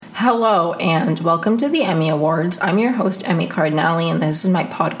Hello and welcome to the Emmy Awards. I'm your host, Emmy Cardinale, and this is my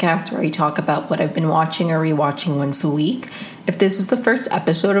podcast where I talk about what I've been watching or rewatching once a week. If this is the first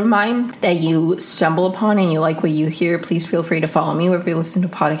episode of mine that you stumble upon and you like what you hear, please feel free to follow me wherever you listen to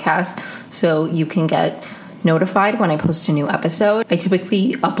podcasts so you can get notified when I post a new episode. I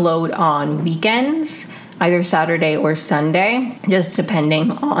typically upload on weekends, either Saturday or Sunday, just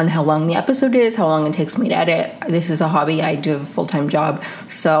depending on how long the episode is, how long it takes me to edit. This is a hobby. I do have a full-time job,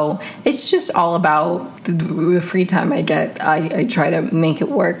 so it's just all about the free time I get. I try to make it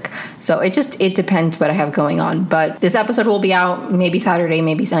work. So it depends what I have going on. But this episode will be out maybe Saturday,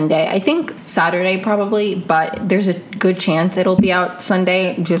 maybe Sunday. I think Saturday probably, but there's a good chance it'll be out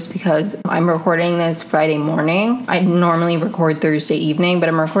Sunday just because I'm recording this Friday morning. I normally record Thursday evening, but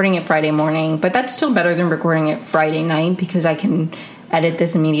I'm recording it Friday morning. But that's still better than recording it Friday night because I can edit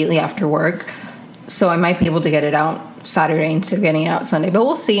this immediately after work. So I might be able to get it out Saturday instead of getting it out Sunday. But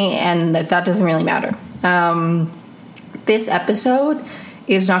we'll see, and that doesn't really matter. This episode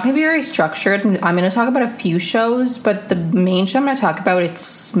is not going to be very structured. I'm going to talk about a few shows, but the main show I'm going to talk about is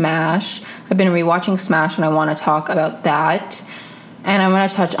SMASH. I've been rewatching SMASH, and I want to talk about that. And I'm going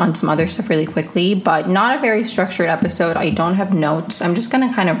to touch on some other stuff really quickly, but not a very structured episode. I don't have notes. I'm just going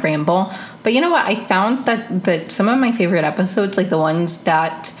to kind of ramble. But you know what? I found that some of my favorite episodes, like the ones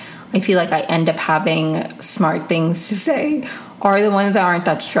that I feel like I end up having smart things to say, are the ones that aren't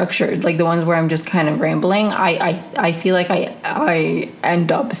that structured. Like the ones where I'm just kind of rambling. I feel like I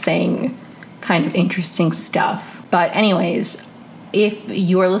end up saying kind of interesting stuff. But anyways, if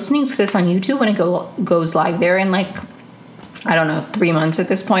you're listening to this on YouTube when it goes live there in like, I don't know, 3 months at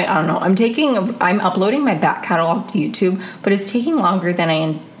this point. I don't know. I'm uploading my back catalog to YouTube, but it's taking longer than I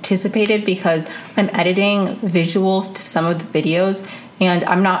anticipated because I'm editing visuals to some of the videos, and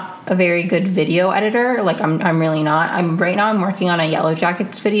I'm not a very good video editor. Like I'm really not. I'm working on a Yellow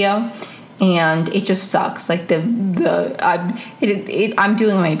Jackets video, and it just sucks. Like I'm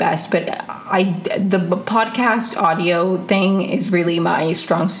doing my best, but the podcast audio thing is really my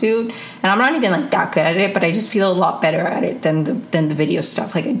strong suit, and I'm not even like that good at it, but I just feel a lot better at it than the video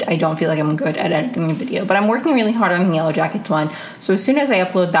stuff. Like I don't feel like I'm good at editing a video, but I'm working really hard on the Yellow Jackets one. So as soon as I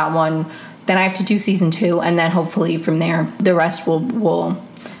upload that one, then I have to do season 2, and then hopefully from there the rest will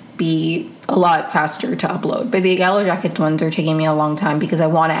be a lot faster to upload. But the Yellow Jackets ones are taking me a long time because I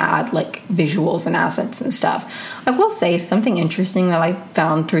want to add like visuals and assets and stuff. I will say something interesting that I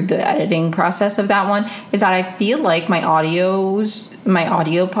found through the editing process of that one is that I feel like my audio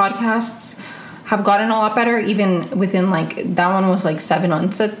podcasts have gotten a lot better, even within like, that one was like 7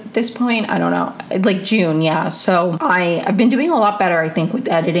 months at this point. I don't know, like June, yeah. So I've been doing a lot better, I think, with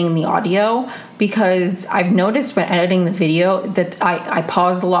editing the audio, because I've noticed when editing the video that I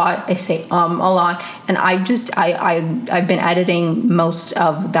pause a lot, I say a lot, and I've been editing most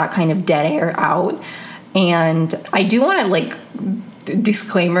of that kind of dead air out. And I do want to like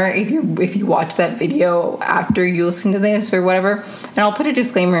disclaimer if you watch that video after you listen to this or whatever, and I'll put a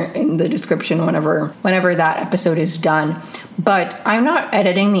disclaimer in the description whenever that episode is done. But I'm not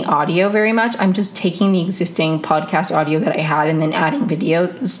editing the audio very much. I'm just taking the existing podcast audio that I had and then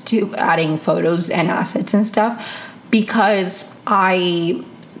adding photos and assets and stuff, because I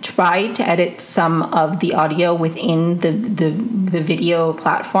tried to edit some of the audio within the video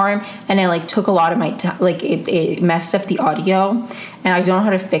platform, and it like took a lot of my time. Like it messed up the audio, and I don't know how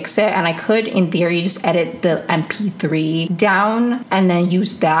to fix it. And I could, in theory, just edit the MP3 down and then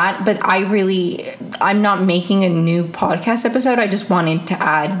use that, but I'm not making a new podcast episode. I just wanted to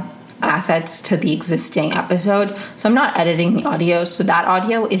add assets to the existing episode, so I'm not editing the audio. So that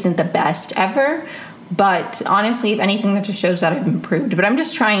audio isn't the best ever, but honestly, if anything, that just shows that I've improved. But I'm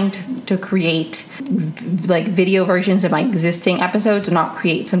just trying to create like video versions of my existing episodes and not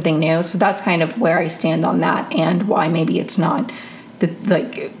create something new. So that's kind of where I stand on that, and why maybe it's not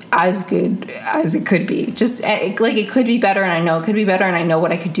as good as it could be. Just like it could be better, and I know it could be better, and I know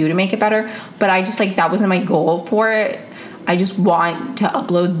what I could do to make it better. But I just like, that wasn't my goal for it. I just want to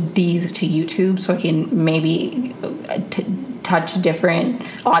upload these to YouTube so I can maybe touch a different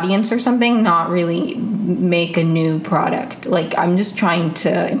audience or something, not really make a new product. Like I'm just trying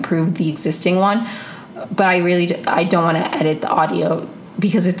to improve the existing one, but I don't want to edit the audio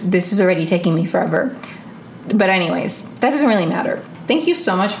because this is already taking me forever. But anyways, that doesn't really matter. Thank you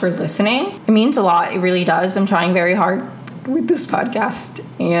so much for listening. It means a lot. It really does. I'm trying very hard with this podcast,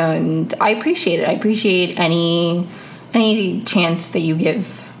 and I appreciate it. I appreciate any chance that you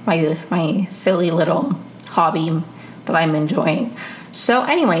give my silly little hobby that I'm enjoying. So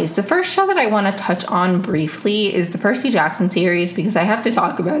anyways, the first show that I want to touch on briefly is the Percy Jackson series, because I have to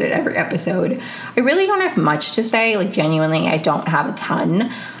talk about it every episode. I really don't have much to say. Like, genuinely, I don't have a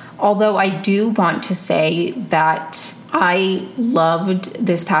ton. Although I do want to say that I loved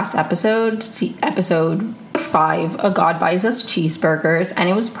this past episode 5, A God Buys Us Cheeseburgers, and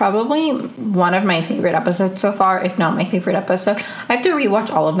it was probably one of my favorite episodes so far, if not my favorite episode. I have to rewatch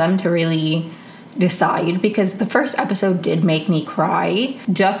all of them to really decide, because the first episode did make me cry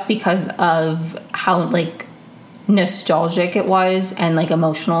just because of how like nostalgic it was and like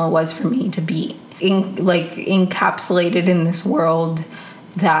emotional it was for me to be encapsulated in this world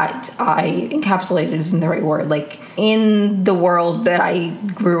that encapsulated isn't the right word, like in the world that I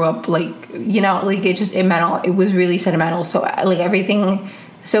grew up, like, you know, like it was really sentimental. So like everything,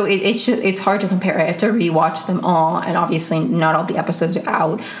 so it's hard to compare. I have to rewatch them all, and obviously not all the episodes are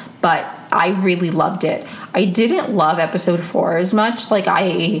out, but I really loved it. I didn't love episode 4 as much. Like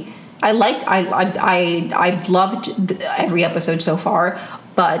I've loved every episode so far,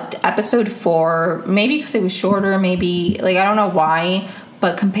 but episode 4, maybe because it was shorter, maybe, like, I don't know why,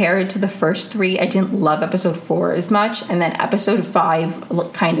 but compared to the first 3, I didn't love episode 4 as much. And then episode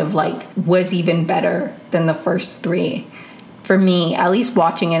 5 kind of like was even better than the first 3 for me, at least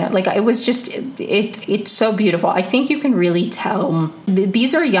watching it. Like, it was just, it's so beautiful. I think you can really tell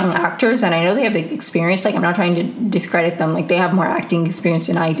these are young actors, and I know they have the experience. Like, I'm not trying to discredit them. Like, they have more acting experience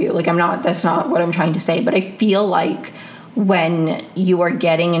than I do. Like, that's not what I'm trying to say, but I feel like when you are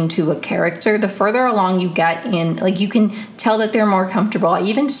getting into a character, the further along you get in, like, you can tell that they're more comfortable. I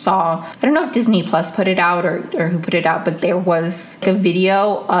even saw, I don't know if Disney Plus put it out or who put it out, but there was a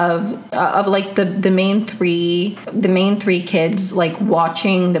video of like the main three kids like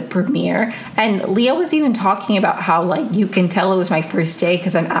watching the premiere, and Leah was even talking about how, like, you can tell it was my first day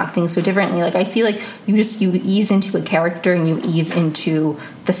because I'm acting so differently. Like, I feel like you ease into a character and you ease into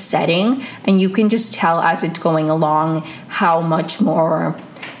the setting, and you can just tell as it's going along how much more.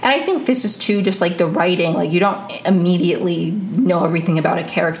 And I think this is too just like the writing. Like, you don't immediately know everything about a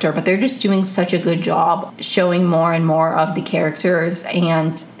character, but they're just doing such a good job showing more and more of the characters,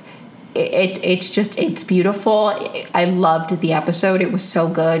 and it's beautiful. I loved the episode. It was so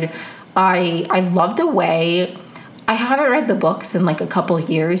good. I love the way, I haven't read the books in like a couple of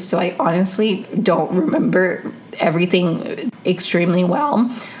years, so I honestly don't remember everything extremely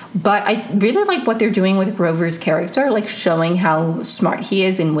well. But I really like what they're doing with Grover's character, like showing how smart he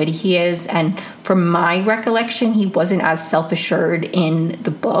is and witty he is. And from my recollection, he wasn't as self-assured in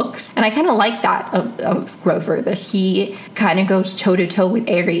the books. And I kind of like that of Grover, that he kind of goes toe-to-toe with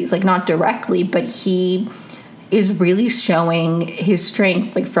Aries, like not directly, but he is really showing his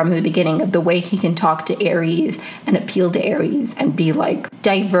strength, like from the beginning, of the way he can talk to Aries and appeal to Aries and be like,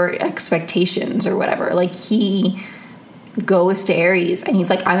 divert expectations or whatever. Like, he goes to Aries and he's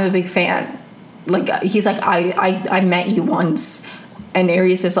like, I'm a big fan. Like, he's like, I met you once. And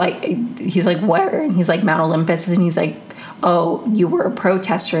Aries is like, he's like, where? And he's like, Mount Olympus. And he's like, oh, you were a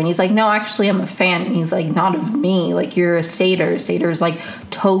protester. And he's like, no, actually I'm a fan. And he's like, not of me. Like, you're a satyr. Satyrs like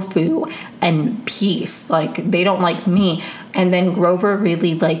tofu and peace. Like, they don't like me. And then Grover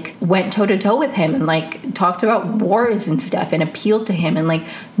really like went toe to toe with him and like talked about wars and stuff and appealed to him and like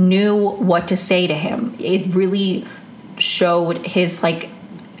knew what to say to him. It really showed his like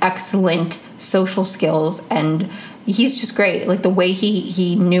excellent social skills, and he's just great. Like, the way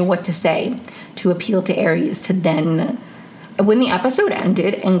he knew what to say to appeal to Aries, to then, when the episode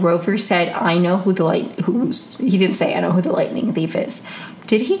ended and Grover said, I know who he didn't say, I know who the lightning thief is.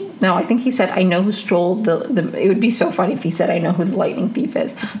 Did he? No, I think he said, I know who stole the it would be so funny if he said, I know who the lightning thief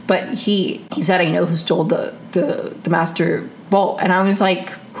is. But he said, I know who stole the master vault. And I was like,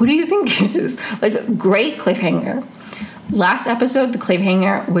 who do you think it is? Like, great cliffhanger. Last episode, the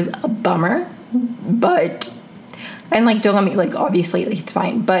cliffhanger was a bummer, but, and like, don't let me, like, obviously it's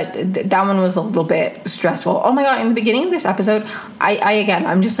fine, but that one was a little bit stressful. Oh my god, in the beginning of this episode,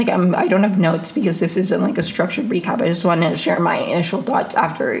 I'm just like, I don't have notes because this isn't like a structured recap. I just wanted to share my initial thoughts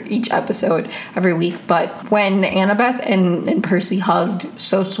after each episode every week. But when Annabeth and Percy hugged,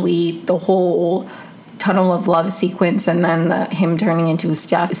 so sweet, the whole tunnel of love sequence, and then him turning into a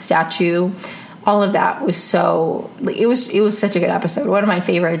statue, all of that was so, it was such a good episode. One of my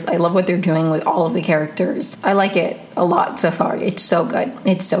favorites. I love what they're doing with all of the characters. I like it a lot so far. It's so good.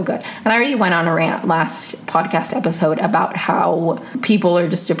 It's so good. And I already went on a rant last podcast episode about how people are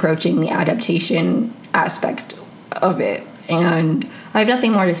just approaching the adaptation aspect of it. And I have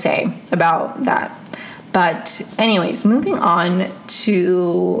nothing more to say about that. But anyways, moving on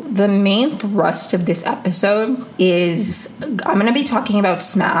to the main thrust of this episode is I'm going to be talking about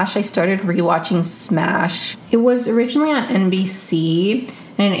SMASH. I started rewatching SMASH. It was originally on NBC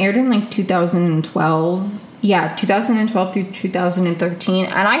and it aired in like 2012. Yeah, 2012 through 2013.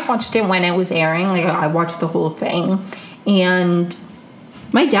 And I watched it when it was airing. Like, I watched the whole thing. And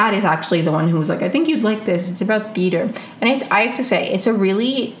My dad is actually the one who was like, I think you'd like this. It's about theater. And I have to say, it's a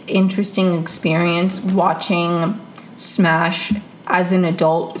really interesting experience watching SMASH as an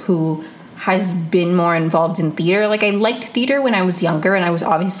adult who has been more involved in theater. Like, I liked theater when I was younger, and I was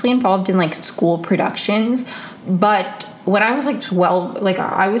obviously involved in, like, school productions. But when I was, like, 12, like,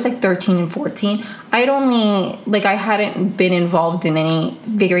 I was, like, 13 and 14, I hadn't been involved in any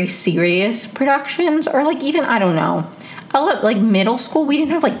very serious productions. Or, like, even, I don't know, like, middle school, we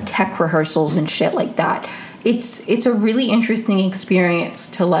didn't have, like, tech rehearsals and shit like that. It's a really interesting experience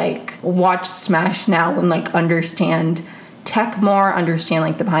to, like, watch SMASH now and, like, understand tech more, understand,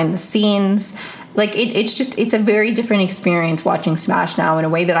 like, the behind the scenes. Like, it's a very different experience watching SMASH now in a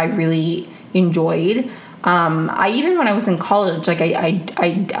way that I really enjoyed. Even when I was in college, like,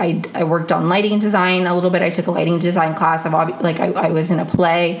 I worked on lighting design a little bit. I took a lighting design class. I was in a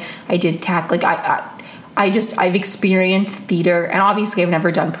play. I did tech. Like, I've experienced theater, and obviously I've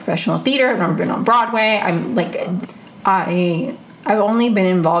never done professional theater. I've never been on Broadway. I've only been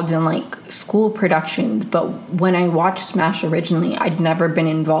involved in, like, school productions, but when I watched SMASH originally, I'd never been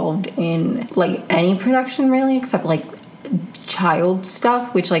involved in, like, any production really, except, like, child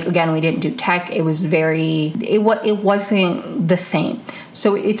stuff, which, like, again, we didn't do tech. It wasn't the same.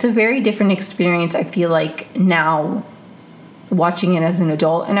 So it's a very different experience, I feel like, now, watching it as an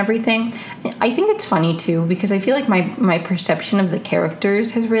adult and everything. I think it's funny, too, because I feel like my perception of the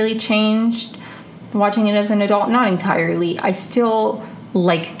characters has really changed watching it as an adult. Not entirely. I still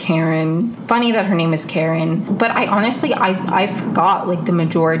like Karen. Funny that her name is Karen. But I honestly forgot, like, the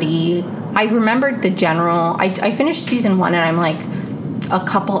majority. I remembered the general. I finished season 1, and I'm, like, a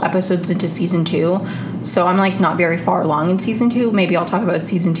couple episodes into season 2. So I'm, like, not very far along in season 2. Maybe I'll talk about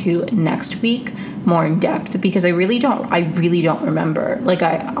season 2 next week more in depth, because I really don't remember. Like,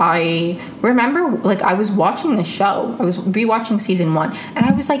 I remember, like, I was watching the show. I was rewatching season 1, and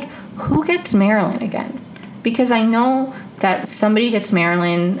I was like, who gets Marilyn again? Because I know that somebody gets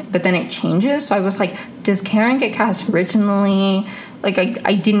Marilyn, but then it changes. So I was like, does Karen get cast originally? Like,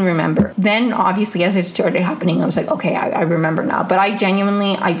 I didn't remember. Then, obviously, as it started happening, I was like, okay, I remember now. But I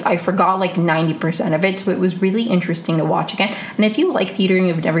genuinely, I forgot, like, 90% of it. So it was really interesting to watch again. And if you like theater and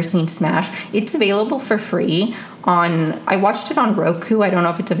you've never seen SMASH, it's available for free I watched it on Roku. I don't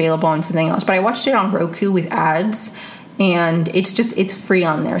know if it's available on something else, but I watched it on Roku with ads. And it's free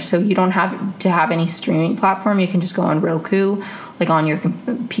on there. So you don't have to have any streaming platform. You can just go on Roku, like, on your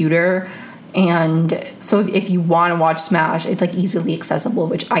computer. And so if you want to watch SMASH, it's, like, easily accessible,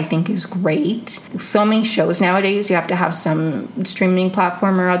 which I think is great. So many shows nowadays, you have to have some streaming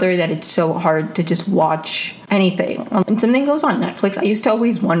platform or other that it's so hard to just watch anything. When something goes on Netflix, I used to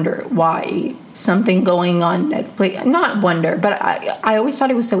always wonder why something going on Netflix, not wonder, but I always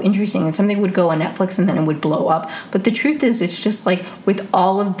thought it was so interesting that something would go on Netflix and then it would blow up. But the truth is, it's just, like, with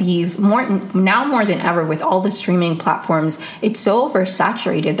all of these, more than ever, with all the streaming platforms, it's so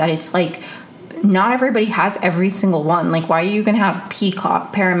oversaturated that it's, like, not everybody has every single one. Like, why are you going to have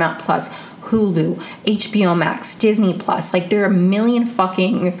Peacock, Paramount Plus, Hulu, HBO Max, Disney Plus? Like, there are a million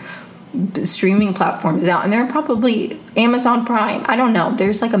fucking streaming platforms out, and there are probably Amazon Prime. I don't know.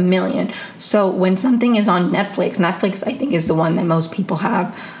 There's, like, a million. So when something is on Netflix, I think is the one that most people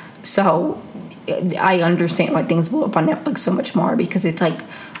have. So I understand why things blow up on Netflix so much more, because it's like,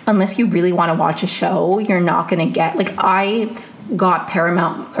 unless you really want to watch a show, you're not going to get, like, I got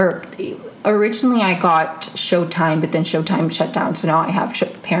Paramount, or originally I got Showtime, but then Showtime shut down, so now I have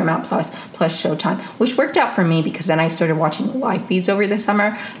Paramount Plus Showtime, which worked out for me because then I started watching live feeds over the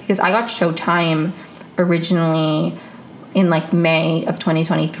summer, because I got Showtime originally in, like, May of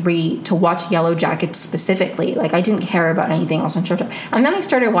 2023 to watch Yellow Jackets specifically. Like, I didn't care about anything else on Showtime. And then I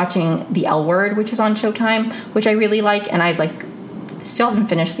started watching The L Word, which is on Showtime, which I really like, and I've, like, still haven't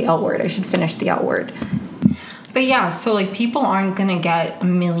finished The L Word. I should finish The L Word. But yeah, so, like, people aren't gonna get a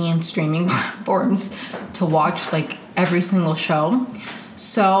million streaming platforms to watch, like, every single show.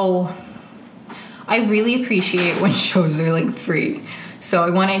 So I really appreciate when shows are, like, free. So I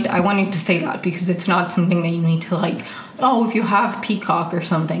wanted to say that, because it's not something that you need to, like, oh, if you have Peacock or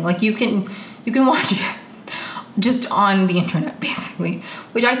something, like, you can watch it just on the internet, basically,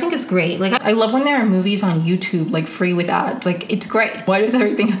 which I think is great. Like, I love when there are movies on YouTube, like, free with ads. Like, it's great. Why does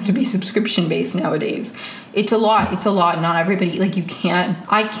everything have to be subscription based nowadays? It's a lot. Not everybody, like,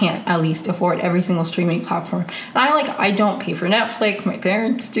 I can't at least afford every single streaming platform. And I don't pay for Netflix, my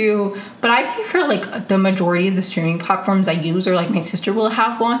parents do, but I pay for, like, the majority of the streaming platforms I use, or, like, my sister will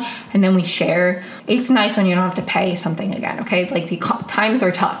have one, and then we share. It's nice when you don't have to pay something again, okay? Like, the times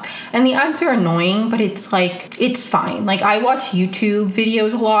are tough, and the ads are annoying, but it's, like, it's fine. Like, I watch YouTube YouTube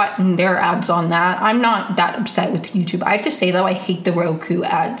videos a lot, and there are ads on that. I'm not that upset with YouTube. I have to say, though, I hate the Roku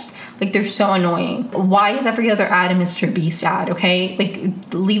ads. Like, they're so annoying. Why is every other ad a Mr. Beast ad, okay?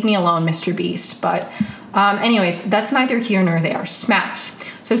 Like, leave me alone, Mr. Beast. But anyways, that's neither here nor there. SMASH.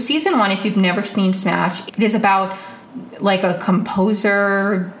 So season 1, if you've never seen SMASH, it is about, like, a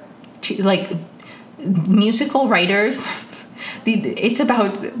composer, like, musical writers. It's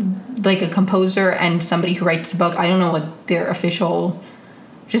about, like, a composer and somebody who writes the book. I don't know what their official,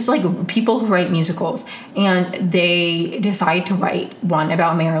 just like people who write musicals, and they decide to write one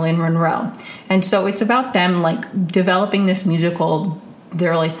about Marilyn Monroe. And so it's about them, like, developing this musical.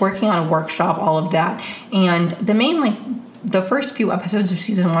 They're, like, working on a workshop, all of that. And the main, like, the first few episodes of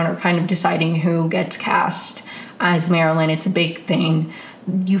season 1 are kind of deciding who gets cast as Marilyn. It's a big thing.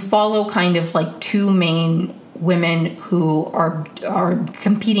 You follow kind of, like, two main women who are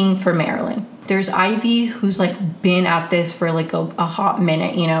competing for Marilyn. There's Ivy, who's, like, been at this for, like, a hot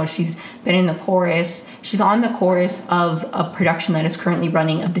minute. You know, she's been in the chorus. She's on the chorus of a production that is currently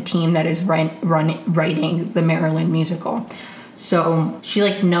running of the team that is writing the Marilyn musical. So she,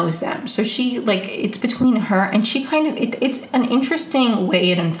 like, knows them. So she, like, it's between her and she kind of, it's an interesting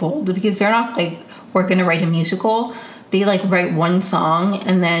way it unfolds, because they're not like, we're going to write a musical. They, like, write one song,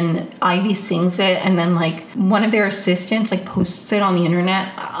 and then Ivy sings it, and then, like, one of their assistants, like, posts it on the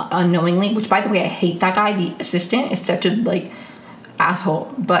internet unknowingly, which, by the way, I hate that guy. The assistant is such a, like,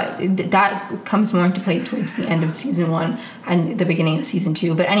 asshole. But that comes more into play towards the end of season 1 and the beginning of season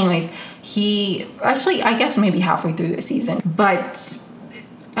 2. But anyways, he, actually, I guess maybe halfway through the season. But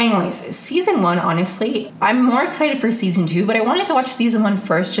anyways, season 1, honestly, I'm more excited for season 2, but I wanted to watch season 1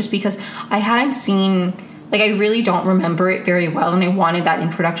 first just because I hadn't seen, like, I really don't remember it very well, and I wanted that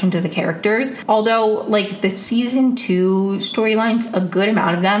introduction to the characters. Although, like, the season 2 storylines, a good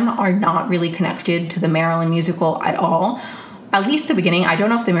amount of them are not really connected to the Marilyn musical at all. At least the beginning. I don't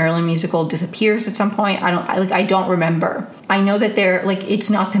know if the Marilyn musical disappears at some point. I don't remember. I know that they're, like, it's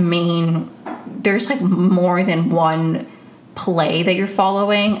not the main, there's, like, more than one play that you're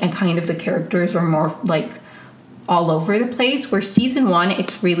following, and kind of the characters are more, like, all over the place, where season 1,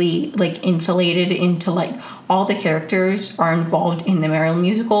 it's really, like, insulated into, like, all the characters are involved in the Marilyn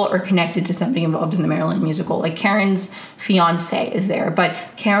musical or connected to somebody involved in the Marilyn musical. Like, Karen's fiance is there, but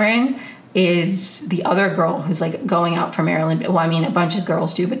Karen is the other girl who's, like, going out for Marilyn. Well, I mean, a bunch of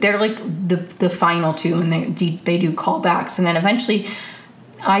girls do, but they're, like, the final two, and they do callbacks, and then eventually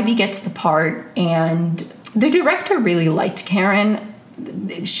Ivy gets the part, and the director really liked Karen.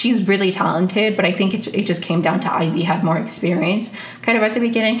 She's really talented, but I think it just came down to Ivy had more experience kind of at the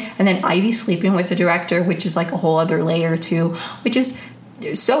beginning, and then Ivy sleeping with the director, which is, like, a whole other layer too, which is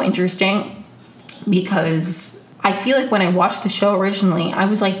so interesting, because I feel like when I watched the show originally, I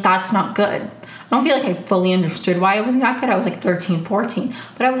was like, that's not good. I don't feel like I fully understood why it wasn't that good. I was like 13, 14,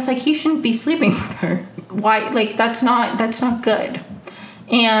 but I was like, he shouldn't be sleeping with her. Why? Like, that's not good.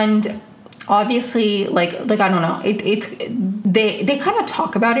 And obviously, like I don't know. They kind of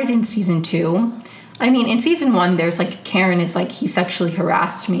talk about it in season 2. I mean, in season 1, there's, like, Karen is like, he sexually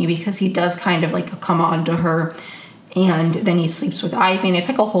harassed me, because he does kind of, like, come on to her, and then he sleeps with Ivy, and it's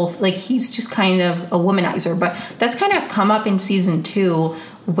like a whole, like, he's just kind of a womanizer. But that's kind of come up in season 2,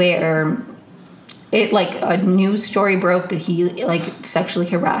 where it, like, a news story broke that he, like, sexually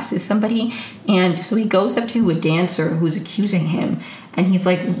harasses somebody, and so he goes up to a dancer who's accusing him, and he's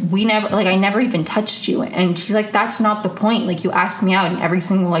like, I never even touched you. And she's like, that's not the point. Like, you asked me out in every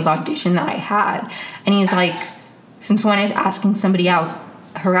single, like, audition that I had. And he's like, since when is asking somebody out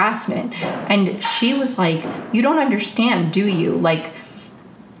harassment? And she was like, you don't understand, do you? Like,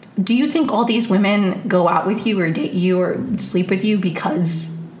 do you think all these women go out with you or date you or sleep with you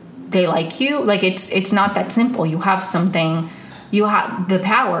because they like you? Like, it's not that simple. You have something, you have the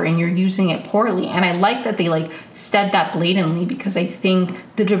power, and you're using it poorly. And I like that they, like, said that blatantly, because I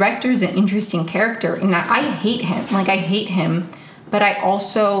think the director is an interesting character in that I hate him, but I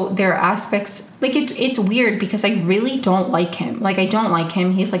also, there are aspects, like, it's weird, because I really don't like him. Like, I don't like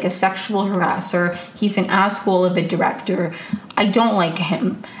him. He's, like, a sexual harasser. He's an asshole of a director. I don't like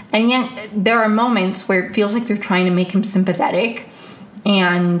him. And yet there are moments where it feels like they're trying to make him sympathetic,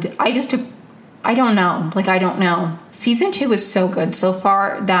 and I don't know. Like, I don't know. Season 2 is so good so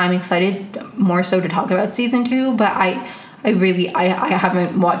far that I'm excited more so to talk about season 2, but I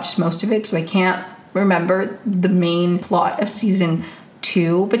haven't watched most of it, so I can't remember the main plot of season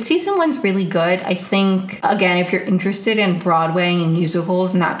 2. But season 1's really good. I think, again, if you're interested in Broadway and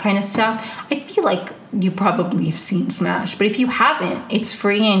musicals and that kind of stuff, I feel like you probably have seen SMASH. But if you haven't, it's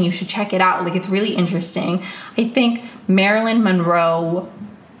free and you should check it out. Like, it's really interesting. I think Marilyn Monroe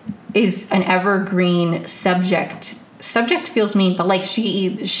is an evergreen subject subject feels mean, but like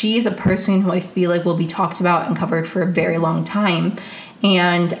she is a person who I feel like will be talked about and covered for a very long time.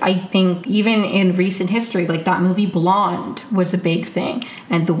 And I think even in recent history, like that movie Blonde was a big thing,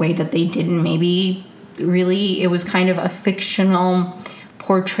 and the way that they didn't maybe really, it was kind of a fictional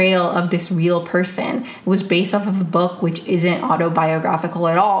portrayal of this real person. It was based off of a book which isn't autobiographical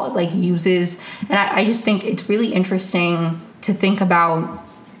at all. It like uses, and I just think it's really interesting to think about.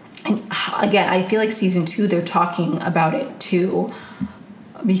 And again, I feel like season 2 they're talking about it too,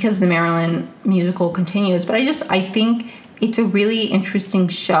 because the Marilyn musical continues. But I think it's a really interesting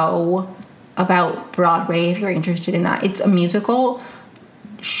show about Broadway if you're interested in that. It's a musical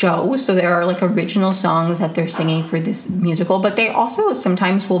show, so there are like original songs that they're singing for this musical, but they also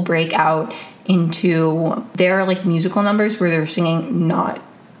sometimes will break out into, there are like musical numbers where they're singing not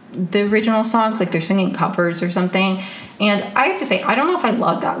the original songs, like they're singing covers or something. And I have to say, I don't know if I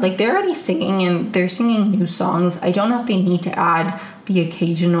love that. Like they're already singing and they're singing new songs. I don't know if they need to add the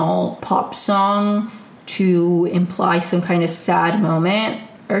occasional pop song to imply some kind of sad moment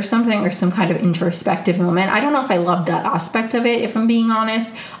or something, or some kind of introspective moment. I don't know if I love that aspect of it, if I'm being honest.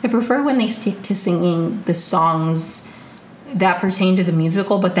 I prefer when they stick to singing the songs that pertain to the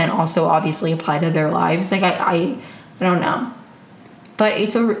musical, but then also obviously apply to their lives. Like I don't know. But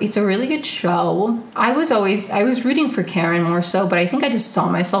it's a really good show. I was rooting for Karen more so, but I think I just saw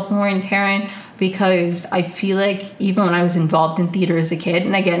myself more in Karen, because I feel like even when I was involved in theater as a kid,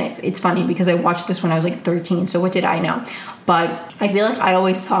 and again, it's funny because I watched this when I was like 13, so what did I know? But I feel like I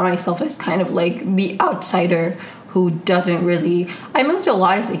always saw myself as kind of like the outsider who doesn't really, I moved a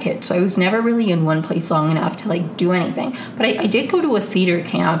lot as a kid, so I was never really in one place long enough to like do anything. But I did go to a theater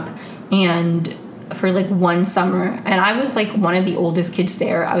camp and for like one summer, and I was like one of the oldest kids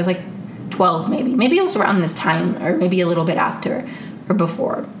there. I was like 12 maybe it was around this time, or maybe a little bit after or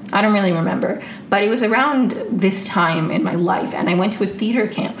before. I don't really remember, but it was around this time in my life, and I went to a theater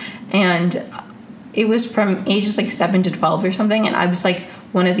camp, and it was from ages like 7 to 12 or something, and I was like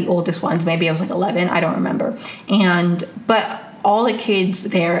one of the oldest ones. Maybe I was like 11, I don't remember. But all the kids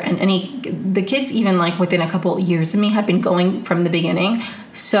there, and the kids even like within a couple of years of me had been going from the beginning,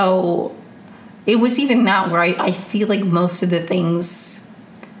 so it was even that where I feel like most of the things,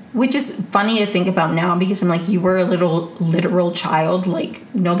 which is funny to think about now, because I'm like, you were a little literal child, like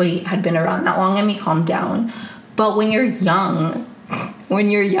nobody had been around that long. I mean, calm down. But when you're young,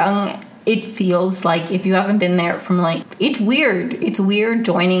 it feels like if you haven't been there from like, it's weird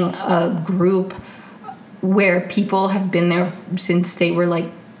joining a group where people have been there since they were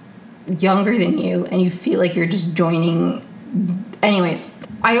like younger than you, and you feel like you're just joining. Anyways,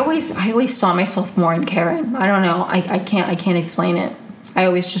 I always saw myself more in Karen. I don't know. I can't explain it. I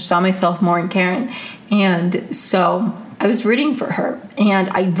always just saw myself more in Karen. And so I was rooting for her. And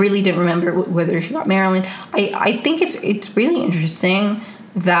I really didn't remember whether she got Marilyn. I think it's really interesting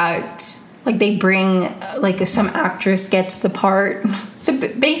that like they bring like some actress gets the part. So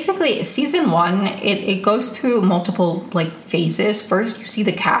basically season 1, it goes through multiple like phases. First you see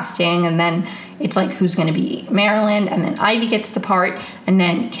the casting, and then it's like who's going to be Marilyn, and then Ivy gets the part, and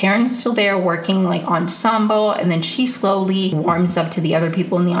then Karen's still there working like ensemble, and then she slowly warms up to the other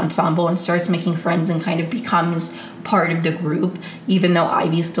people in the ensemble and starts making friends and kind of becomes part of the group, even though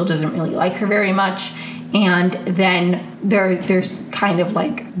Ivy still doesn't really like her very much. And then there's kind of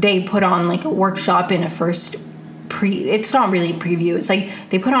like they put on like a workshop in a first it's not really a preview, it's like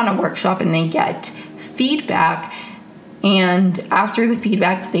they put on a workshop and they get feedback, and after the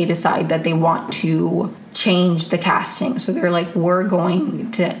feedback they decide that they want to change the casting. So they're like, we're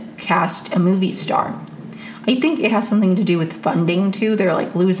going to cast a movie star. I think it has something to do with funding too. They're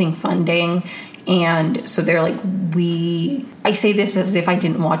like losing funding, and so they're like, I say this as if I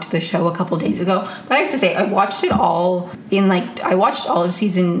didn't watch the show a couple days ago, but I have to say I watched it all I watched all of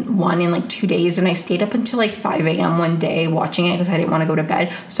season 1 in like 2 days, and I stayed up until like 5 a.m. one day watching it because I didn't want to go to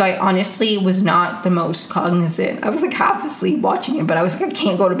bed. So I honestly was not the most cognizant. I was like half asleep watching it, but I was like, I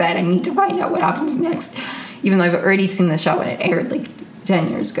can't go to bed. I need to find out what happens next, even though I've already seen the show and it aired like 10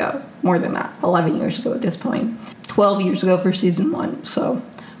 years ago, more than that, 11 years ago at this point, 12 years ago for season 1. So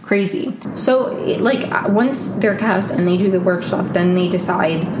crazy. So once they're cast and they do the workshop, then they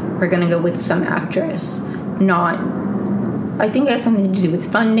decide we're gonna go with some actress. I think it has something to do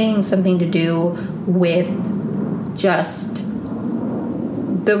with funding, something to do with just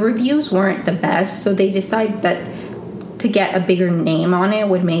the reviews weren't the best, so they decide that to get a bigger name on it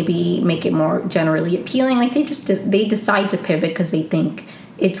would maybe make it more generally appealing. Like they decide to pivot because they think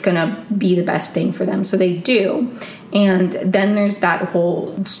it's gonna be the best thing for them. So they do. And then there's that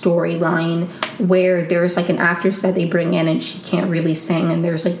whole storyline where there's like an actress that they bring in and she can't really sing, and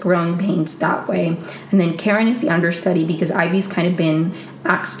there's like growing pains that way. And then Karen is the understudy because Ivy's kind of been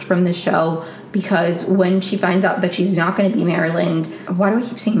axed from the show because when she finds out that she's not going to be Marilyn, why do I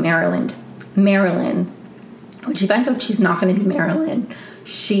keep saying Marilyn? When she finds out she's not going to be Marilyn,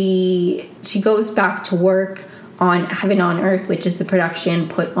 she goes back to work on Heaven on Earth, which is the production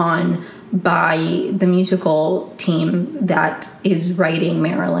put on by the musical team that is writing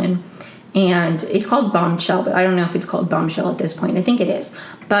Marilyn. And it's called Bombshell, but I don't know if it's called Bombshell at this point. I think it is.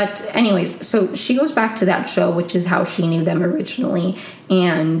 But anyways, so she goes back to that show, which is how she knew them originally.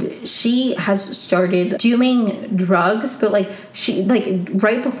 And she has started doing drugs, but like she, like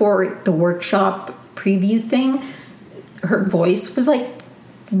right before the workshop preview thing, her voice was like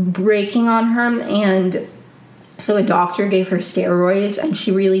breaking on her, and so a doctor gave her steroids and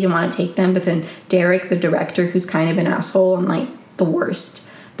she really didn't want to take them. But then Derek, the director, who's kind of an asshole and like the worst,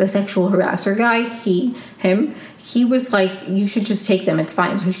 the sexual harasser guy, he was like, you should just take them, it's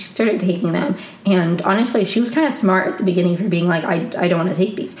fine. So she started taking them, and honestly she was kind of smart at the beginning for being like, I don't want to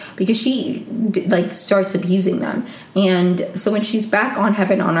take these, because she like starts abusing them. And so when she's back on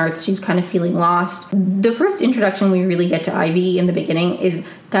Heaven on Earth, she's kind of feeling lost. The first introduction we really get to Ivy in the beginning is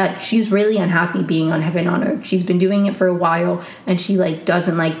that she's really unhappy being on Heaven on Earth. She's been doing it for a while, and she like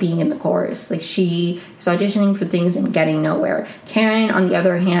doesn't like being in the chorus. Like she is auditioning for things and getting nowhere. Karen, on the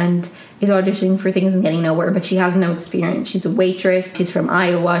other hand, is auditioning for things and getting nowhere, but she has no experience. She's a waitress. She's from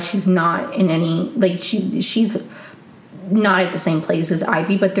Iowa. She's not in any, like, she's not at the same place as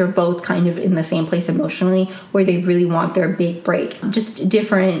Ivy, but they're both kind of in the same place emotionally where they really want their big break. Just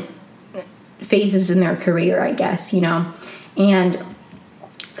different phases in their career, I guess, you know? And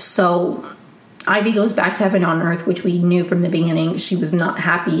so Ivy goes back to Heaven on Earth, which we knew from the beginning. She was not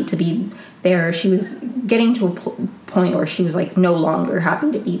happy to be there. She was getting to a point where she was like no longer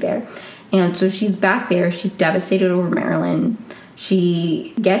happy to be there. And so she's back there. She's devastated over Marilyn.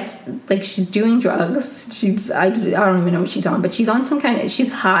 She gets, like, she's doing drugs. I don't even know what she's on, but she's on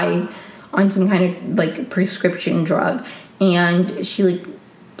she's high on some kind of like prescription drug. And she like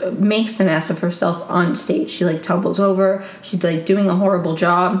makes an ass of herself on stage. She like tumbles over. She's like doing a horrible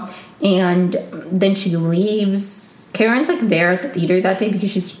job. And then she leaves. Karen's like there at the theater that day because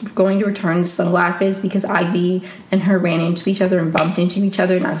she's going to return sunglasses because Ivy and her ran into each other and bumped into each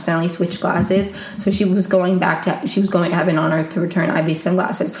other and accidentally switched glasses. So she was going to Heaven on Earth to return Ivy's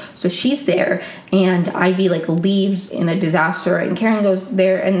sunglasses. So she's there, and Ivy like leaves in a disaster, and Karen goes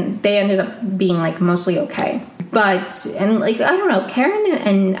there, and they ended up being like mostly okay. But, and like, I don't know, Karen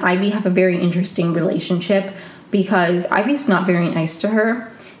and Ivy have a very interesting relationship because Ivy's not very nice to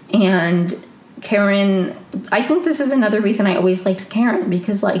her. And Karen, I think this is another reason I always liked Karen,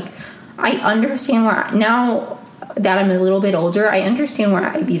 because like I understand now that I'm a little bit older, I understand where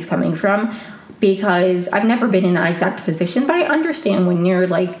Ivy's coming from, because I've never been in that exact position, but I understand when you're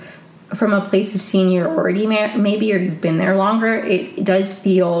like from a place of seniority maybe, or you've been there longer, it does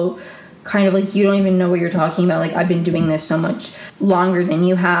feel kind of like you don't even know what you're talking about. Like, I've been doing this so much longer than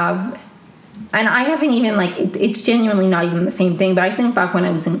you have. And I haven't even, like, it's genuinely not even the same thing. But I think back when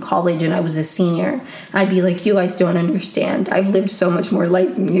I was in college and I was a senior, I'd be like, you guys don't understand. I've lived so much more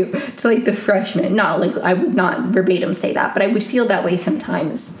life than you. To, like, the freshmen. Not, like, I would not verbatim say that, but I would feel that way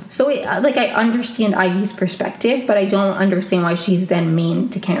sometimes. So, I understand Ivy's perspective, but I don't understand why she's then mean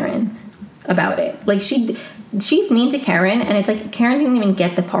to Karen about it. Like, she's mean to Karen, and it's like, Karen didn't even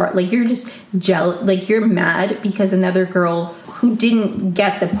get the part. Like, you're just jealous. Like, you're mad because another girl who didn't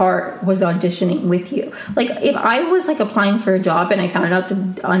get the part was auditioning with you. Like, if I was like applying for a job and I found out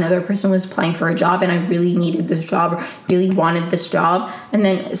that another person was applying for a job and I really needed this job or really wanted this job, and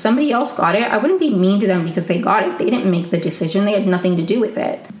then somebody else got it, I wouldn't be mean to them because they got it. They didn't make the decision. They had nothing to do with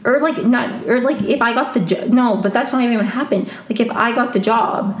it. Or like if I got the job, no, but that's not even what happened. Like, if I got the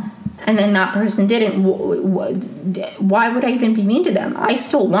job and then that person didn't, why would I even be mean to them? I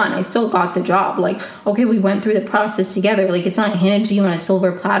still won. I still got the job. Like, okay, we went through the process together. Like, it's not handed to you on a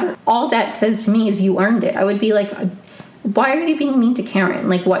silver platter. All that says to me is you earned it. I would be like, why are they being mean to Karen?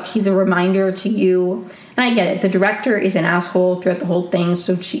 Like, what? She's a reminder to you. And I get it. The director is an asshole throughout the whole thing,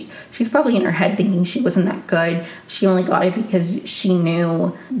 so she's probably in her head thinking she wasn't that good. She only got it because she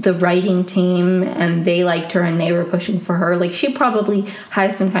knew the writing team and they liked her and they were pushing for her. Like, she probably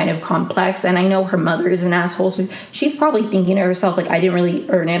has some kind of complex, and I know her mother is an asshole, so she's probably thinking to herself, like, I didn't really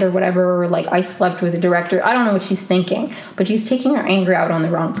earn it or whatever, or like, I slept with a director. I don't know what she's thinking, but she's taking her anger out on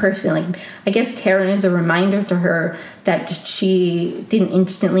the wrong person. Like, I guess Karen is a reminder to her that she didn't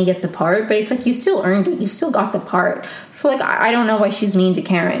instantly get the part, but it's like, you still earned it. you still got the part. So, like, I don't know why she's mean to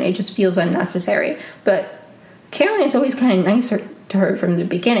Karen. It just feels unnecessary. But Karen is always kind of nicer to her from the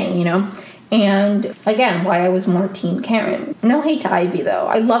beginning, you know? And, again, why I was more Team Karen. No hate to Ivy, though.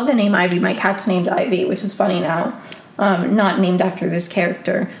 I love the name Ivy. My cat's named Ivy, which is funny now. Not named after this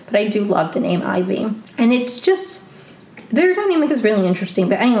character. But I do love the name Ivy. And it's just... their dynamic is really interesting.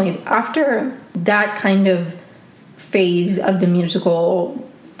 But anyways, after that kind of phase of the musical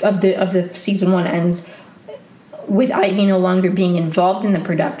of the season 1 ends with Ivy no longer being involved in the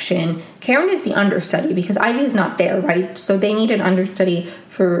production, Karen is the understudy because Ivy is not there, right? So they need an understudy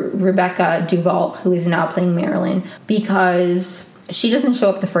for Rebecca Duvall, who is now playing Marilyn, because she doesn't show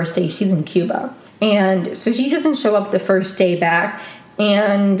up the first day. She's in Cuba. And so she doesn't show up the first day back,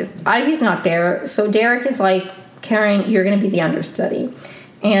 and Ivy's not there. So Derek is like, Karen, you're going to be the understudy.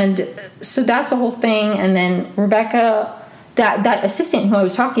 And so that's the whole thing. And then Rebecca, that assistant who I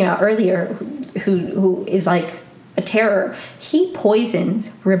was talking about earlier, who is like a terror, he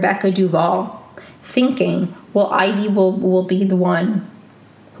poisons Rebecca Duvall, thinking, well, Ivy will be the one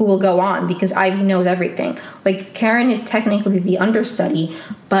who will go on because Ivy knows everything. Like, Karen is technically the understudy,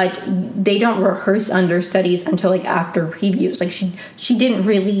 but they don't rehearse understudies until like after previews. Like, she didn't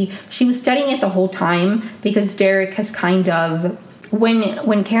really, she was studying it the whole time because Derek has kind of,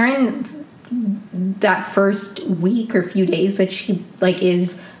 when Karen, that first week or few days that she like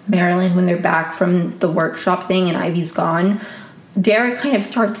is Marilyn, when they're back from the workshop thing and Ivy's gone, Derek kind of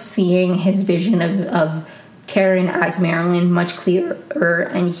starts seeing his vision of Karen as Marilyn much clearer,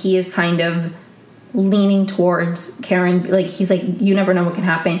 and he is kind of leaning towards Karen. Like, he's like, you never know what can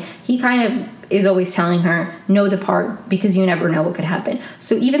happen. He kind of is always telling her, know the part because you never know what could happen.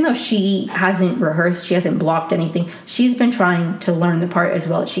 So even though she hasn't rehearsed, she hasn't blocked anything, she's been trying to learn the part as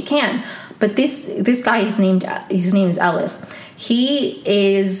well as she can. But this guy, his name is Ellis. He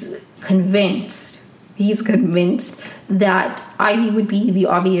is convinced that Ivy would be the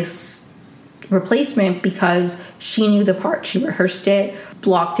obvious replacement because she knew the part. She rehearsed it,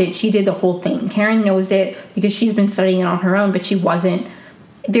 blocked it, she did the whole thing. Karen knows it because she's been studying it on her own, but she wasn't.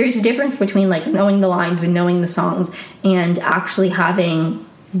 There's a difference between like knowing the lines and knowing the songs and actually having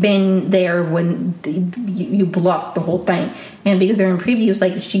been there when you blocked the whole thing. And because they're in previews,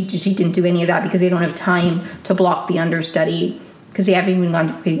 like she didn't do any of that because they don't have time to block the understudy because they haven't even gone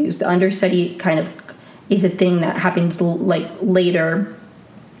to previews. The understudy kind of is a thing that happens like later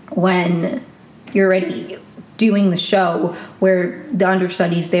when you're already doing the show, where the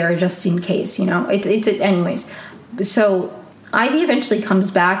understudy's there just in case, you know. It's anyways. So Ivy eventually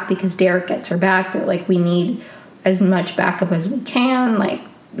comes back because Derek gets her back. They're like, we need as much backup as we can. Like,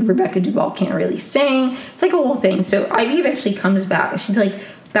 Rebecca Duvall can't really sing. It's like a whole thing. So Ivy eventually comes back. She's like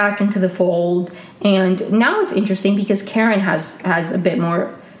back into the fold. And now it's interesting because Karen has a bit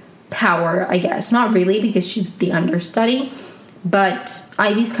more power, I guess. Not really, because she's the understudy. But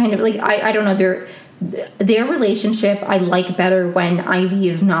Ivy's kind of like, I don't know, their relationship I like better when Ivy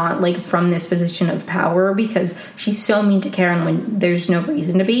is not like from this position of power, because she's so mean to Karen when there's no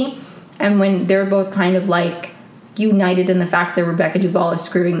reason to be, and when they're both kind of like united in the fact that Rebecca Duvall is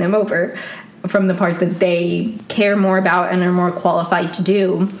screwing them over from the part that they care more about and are more qualified to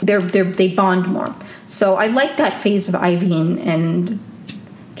do. They bond more. So I like that phase of Ivy and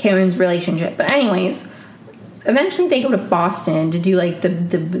Karen's relationship. But anyways, eventually they go to Boston to do like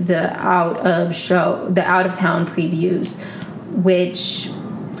the out of town previews, which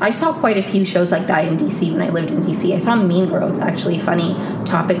I saw quite a few shows like that in DC when I lived in DC. I saw Mean Girls, actually. Funny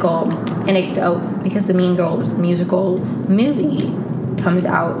topical anecdote, because the Mean Girls musical movie comes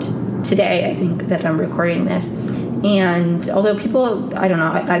out today, I think, that I'm recording this. And although people, I don't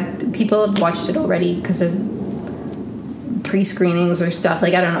know, people have watched it already because of pre-screenings or stuff.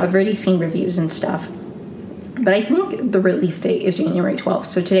 Like, I don't know, I've already seen reviews and stuff. But I think the release date is January 12th.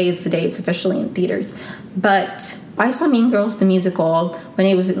 So today is the day it's officially in theaters. But I saw Mean Girls, the musical, when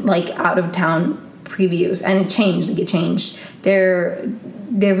it was like out of town previews. And it changed. Like, it changed.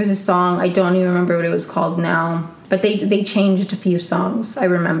 There was a song, I don't even remember what it was called now. But they changed a few songs, I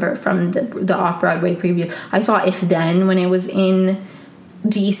remember, from the off-Broadway preview. I saw If Then when it was in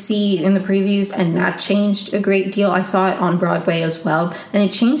DC in the previews, and that changed a great deal. I saw it on Broadway as well, and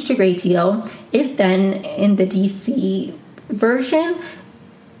it changed a great deal. If Then in the DC version,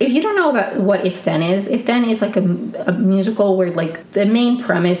 if you don't know about what If Then is like a musical where like the main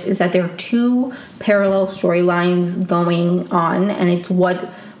premise is that there are two parallel storylines going on, and it's what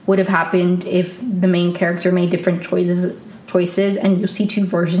would have happened if the main character made different choices, and you see two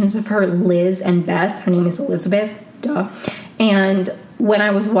versions of her, Liz and Beth. Her name is Elizabeth, duh. And when I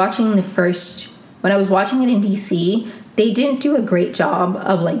was watching it in DC, they didn't do a great job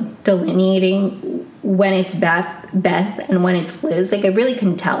of like delineating when it's Beth, and when it's Liz. Like, I really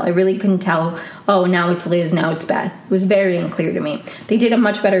couldn't tell, oh, now it's Liz, now it's Beth. It was very unclear to me. They did a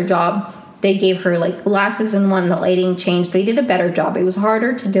much better job. They gave her, like, glasses in one, the lighting changed. They did a better job. It was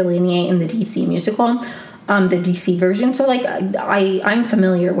harder to delineate in the DC musical, the DC version. So, like, I'm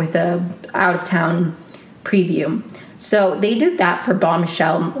familiar with the out-of-town preview. So they did that for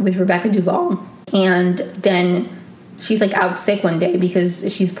Bombshell with Rebecca Duvall. And then she's, like, out sick one day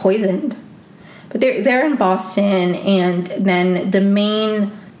because she's poisoned. But they're in Boston, and then the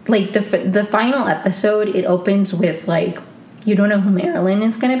main, like, the final episode, it opens with, like, you don't know who Marilyn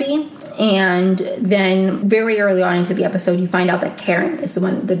is going to be. And then very early on into the episode, you find out that Karen is the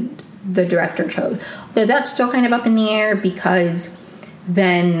one the director chose. Though that's still kind of up in the air, because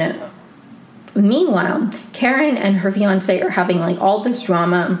then, meanwhile, Karen and her fiance are having, like, all this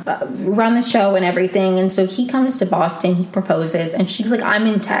drama around the show and everything. And so he comes to Boston, he proposes, and she's like, I'm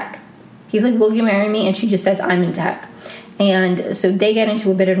in tech. He's like, will you marry me? And she just says, I'm in tech. And so they get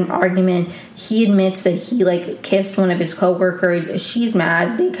into a bit of an argument. He admits that he, like, kissed one of his coworkers. She's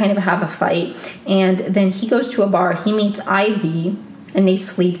mad. They kind of have a fight. And then he goes to a bar. He meets Ivy, and they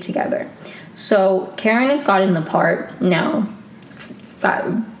sleep together. So Karen has gotten the part now.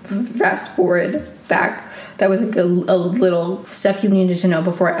 Fast forward back. That was, like, a little stuff you needed to know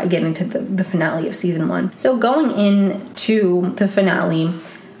before I get into the finale of season 1. So going into the finale,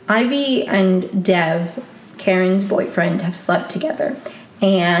 Ivy and Dev, Karen's boyfriend, have slept together.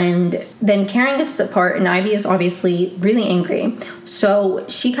 And then Karen gets the part, and Ivy is obviously really angry. So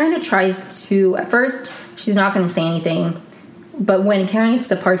she kind of tries to, at first, she's not going to say anything. But when Karen gets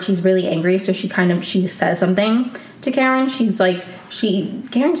the part, she's really angry. So she says something to Karen. She's like,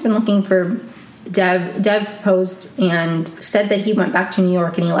 Karen's been looking for Dev proposed and said that he went back to New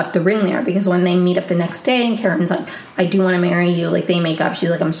York and he left the ring there, because when they meet up the next day and Karen's like, I do want to marry you, like, they make up. She's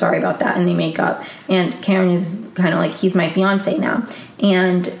like, I'm sorry about that, and they make up. And Karen is kind of like, he's my fiance now.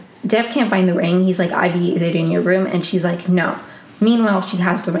 And Dev can't find the ring. He's like, Ivy, is it in your room? And she's like, no. Meanwhile, she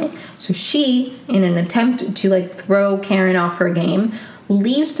has the ring. So she, in an attempt to, like, throw Karen off her game,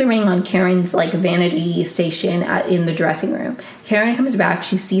 leaves the ring on Karen's, like, vanity station in the dressing room. Karen comes back,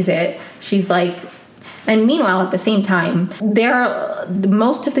 she sees it, she's like, and meanwhile, at the same time,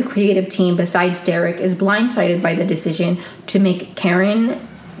 most of the creative team besides Derek is blindsided by the decision to make Karen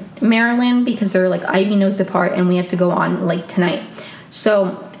Marilyn, because they're like, Ivy knows the part and we have to go on, like, tonight.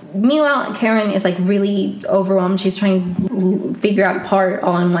 So meanwhile, Karen is, like, really overwhelmed. She's trying to figure out a part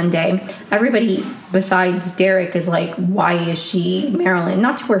all in one day. Everybody besides Derek is like, why is she Marilyn?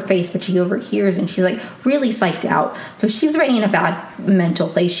 Not to her face, but she overhears, and she's, like, really psyched out. So she's already in a bad mental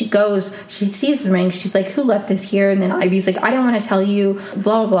place. She goes, she sees the ring. She's like, who left this here? And then Ivy's like, I don't want to tell you,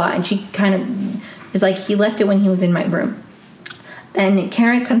 blah, blah, blah. And she kind of is like, he left it when he was in my room. Then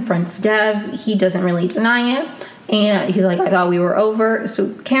Karen confronts Dev. He doesn't really deny it. And he's like, I thought we were over.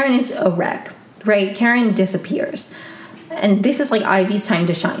 So Karen is a wreck, right? Karen disappears. And this is, like, Ivy's time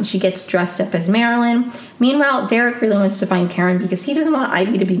to shine. She gets dressed up as Marilyn. Meanwhile, Derek really wants to find Karen because he doesn't want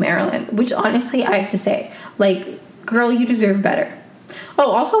Ivy to be Marilyn, which, honestly, I have to say, like, girl, you deserve better.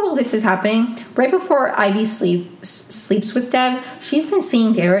 Oh, also, while this is happening, right before Ivy sleeps with Dev, she's been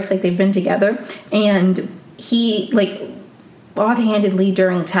seeing Derek, like, they've been together, and he, like, offhandedly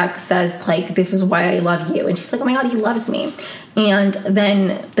during text says, like, this is why I love you. And she's like, oh my god, he loves me. And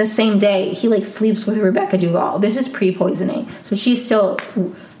then the same day, he, like, sleeps with Rebecca Duvall. This is pre-poisoning. So she's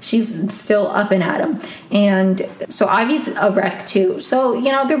still up and at him. And so Ivy's a wreck too. So,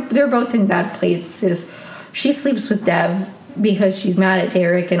 you know, they're both in bad places. She sleeps with Dev because she's mad at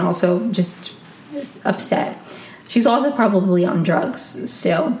Derek and also just upset. She's also probably on drugs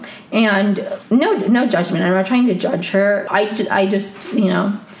still. And no judgment. I'm not trying to judge her. I just, you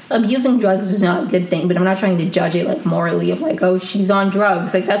know, abusing drugs is not a good thing, but I'm not trying to judge it, like, morally of, like, oh, she's on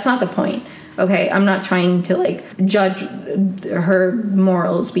drugs. Like, that's not the point. Okay? I'm not trying to, like, judge her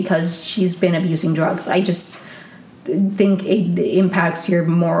morals because she's been abusing drugs. I just think it impacts your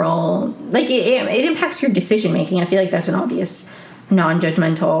moral, like, it impacts your decision making. I feel like that's an obvious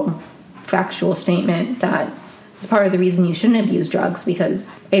non-judgmental factual statement that it's part of the reason you shouldn't abuse drugs,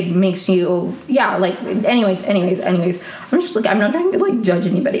 because it makes you, anyways, I'm just, like, I'm not trying to, like, judge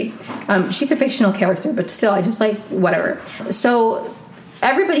anybody. She's a fictional character, but still, I just, like, whatever. So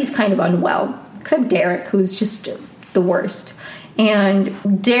everybody's kind of unwell, except Derek, who's just the worst.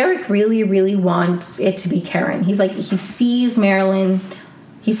 And Derek really, really wants it to be Karen. He's like, he sees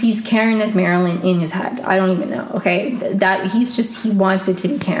Karen as Marilyn in his head. I don't even know, okay? That he wants it to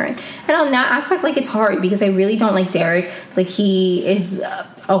be Karen. And on that aspect, like, it's hard because I really don't like Derek. Like, he is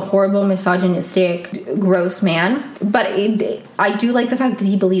a horrible, misogynistic, gross man. But I do like the fact that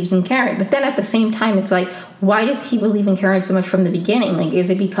he believes in Karen. But then at the same time, it's like, why does he believe in Karen so much from the beginning? Like, is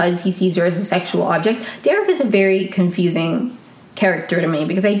it because he sees her as a sexual object? Derek is a very confusing character to me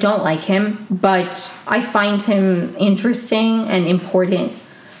because I don't like him, but I find him interesting and important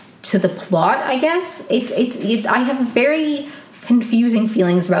to the plot, I guess. I have very confusing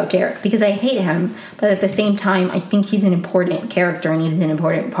feelings about Derek because I hate him, but at the same time, I think he's an important character and he's an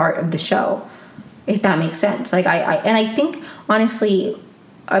important part of the show, if that makes sense. Like, I think, honestly,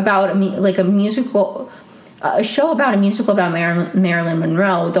 about a show about a musical about Marilyn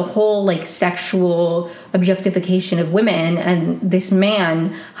Monroe, the whole, like, sexual objectification of women and this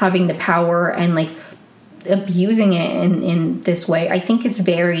man having the power and, like, abusing it in this way, I think is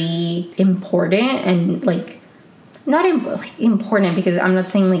very important and, like, not important because I'm not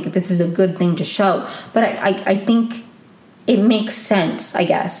saying, like, this is a good thing to show, but I think it makes sense, I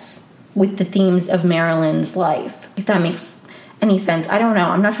guess, with the themes of Marilyn's life, if that makes any sense. I don't know.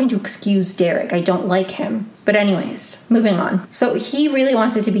 I'm not trying to excuse Derek. I don't like him. But anyways, moving on. So he really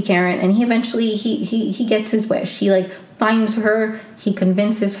wants it to be Karen, and he eventually, he gets his wish. He, like, finds her, he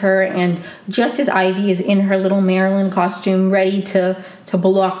convinces her, and just as Ivy is in her little Marilyn costume ready to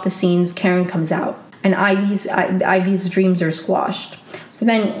block the scenes, Karen comes out. And Ivy's dreams are squashed. So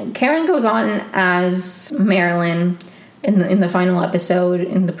then Karen goes on as Marilyn in the final episode.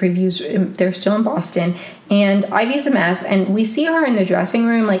 In the previews, they're still in Boston, and Ivy's a mess, and we see her in the dressing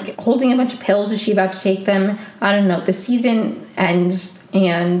room, like, holding a bunch of pills. Is she about to take them? I don't know. The season ends,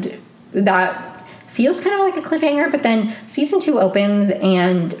 and that feels kind of like a cliffhanger, but then season 2 opens,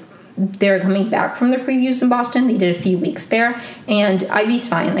 and they're coming back from the previews in Boston. They did a few weeks there, and Ivy's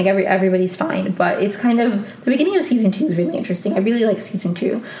fine. Like, everybody's fine, but it's kind of, the beginning of season 2 is really interesting. I really like season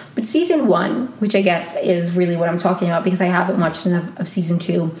 2, but season 1, which I guess is really what I'm talking about because I haven't watched enough of season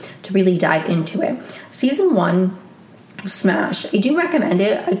 2 to really dive into it. Season 1 of SMASH, I do recommend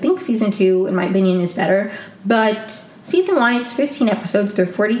it. I think season 2, in my opinion, is better, but season 1, it's 15 episodes. They're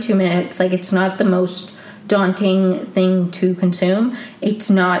 42 minutes. Like, it's not the most daunting thing to consume. It's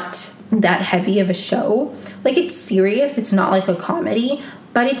not that heavy of a show. Like, it's serious. It's not like a comedy,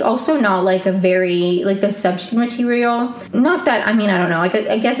 but it's also not like a very, like, the subject material. Not that, I mean, I don't know. Like,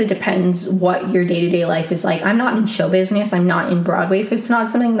 I guess it depends what your day-to-day life is like. I'm not in show business. I'm not in Broadway, so it's not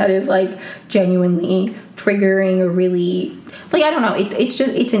something that is, like, genuinely triggering or really, like, I don't know. It's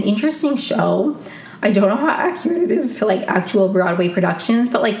just, it's an interesting show. I don't know how accurate it is to, like, actual Broadway productions,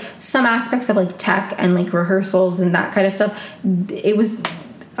 but, like, some aspects of, like, tech and, like, rehearsals and that kind of stuff, it was,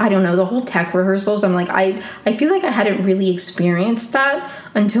 I don't know, the whole tech rehearsals, I'm like, I feel like I hadn't really experienced that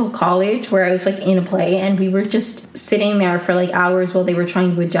until college, where I was, like, in a play and we were just sitting there for, like, hours while they were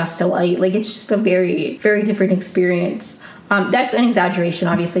trying to adjust a light. Like, it's just a very, very different experience. That's an exaggeration,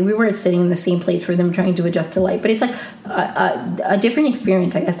 obviously. We weren't sitting in the same place for them trying to adjust a light, but it's, like, a different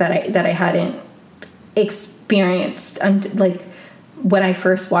experience, I guess, that I hadn't experienced like when I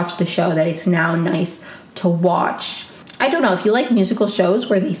first watched the show, that it's now nice to watch. I don't know, if you like musical shows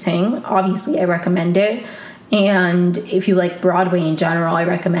where they sing, obviously I recommend it, and if you like Broadway in general, I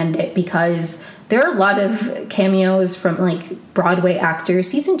recommend it because there are a lot of cameos from, like, Broadway actors.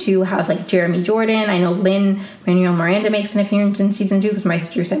 Season 2 has, like, Jeremy Jordan. I know Lin-Manuel Miranda makes an appearance in season 2 because my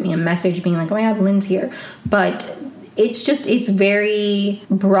sister sent me a message being like, oh my god, Lin's here. But it's very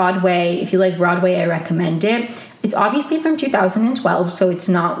Broadway. If you like Broadway, I recommend it. It's obviously from 2012, so it's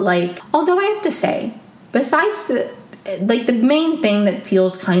not like, although I have to say, besides the main thing that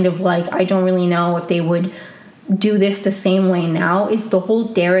feels kind of like, I don't really know if they would do this the same way now, is the whole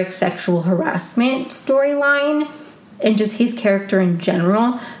Derek sexual harassment storyline and just his character in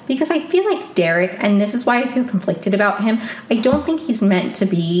general, because I feel like Derek, and this is why I feel conflicted about him, I don't think he's meant to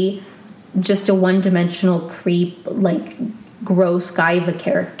be just a one-dimensional creep, like, gross guy of a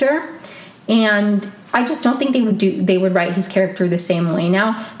character, and I just don't think they would write his character the same way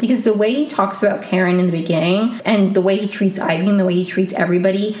now, because the way he talks about Karen in the beginning and the way he treats Ivy and the way he treats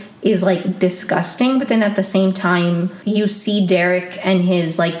everybody is, like, disgusting. But then at the same time, you see Derek and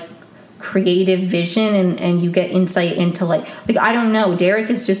his, like, creative vision, and you get insight into, like I don't know, Derek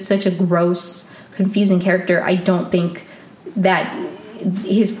is just such a gross, confusing character. I don't think that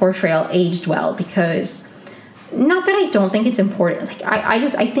his portrayal aged well, because, not that I don't think it's important, like,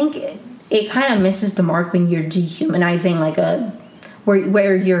 I think it kind of misses the mark when you're dehumanizing, like,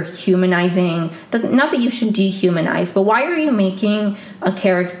 where you're humanizing, not that you should dehumanize, but why are you making a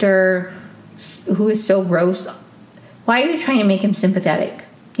character who is so gross, why are you trying to make him sympathetic,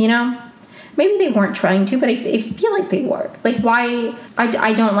 you know? Maybe they weren't trying to, but I feel like they were. Like, why?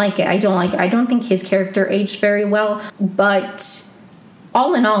 I don't like it. I don't think his character aged very well, but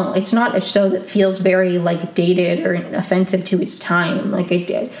all in all, it's not a show that feels very like dated or offensive to its time. Like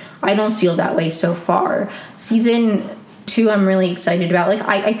I don't feel that way so far. Season 2, I'm really excited about. Like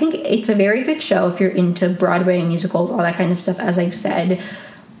I think it's a very good show if you're into Broadway musicals, all that kind of stuff, as I've said.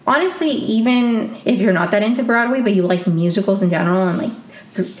 Honestly, even if you're not that into Broadway, but you like musicals in general, and like,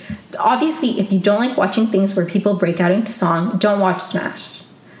 obviously, if you don't like watching things where people break out into song, don't watch SMASH.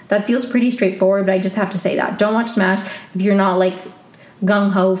 That feels pretty straightforward, but I just have to say that. Don't watch SMASH if you're not like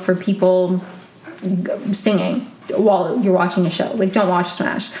gung-ho for people singing while you're watching a show. Like, don't watch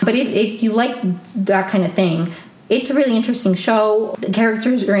SMASH. But if you like that kind of thing, it's a really interesting show. The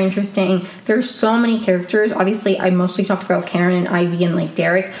characters are interesting. There's so many characters. Obviously, I mostly talked about Karen and Ivy and like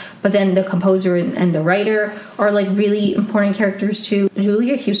Derek, but then the composer and the writer are like really important characters too.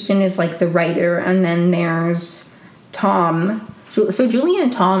 Julia Houston is like the writer, and then there's Tom. So Julia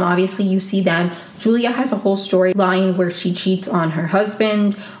and Tom, obviously you see them. Julia has a whole storyline where she cheats on her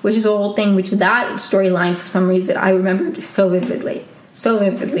husband, which is a whole thing, which that storyline, for some reason, I remembered so vividly. So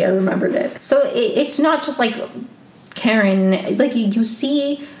vividly, I remembered it. So it's not just like Karen, like you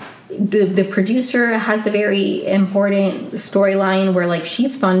see the producer has a very important storyline where like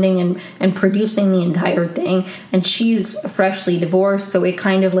she's funding and producing the entire thing, and she's freshly divorced, so it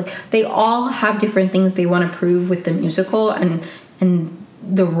kind of like they all have different things they want to prove with the musical and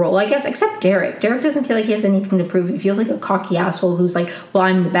the role, I guess, except Derek. Derek doesn't feel like he has anything to prove. He feels like a cocky asshole who's like, well,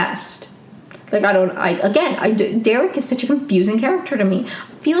 I'm the best. Like, Derek is such a confusing character to me.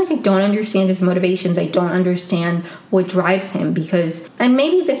 I feel like I don't understand his motivations. I don't understand what drives him because, and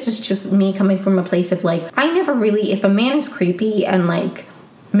maybe this is just me coming from a place of like, I never really, if a man is creepy and like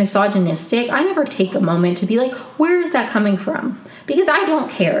misogynistic, I never take a moment to be like, where is that coming from? Because I don't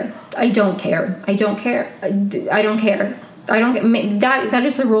care. I don't care. That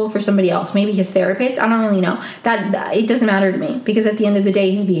is the role for somebody else, maybe his therapist. I don't really know. That it doesn't matter to me because at the end of the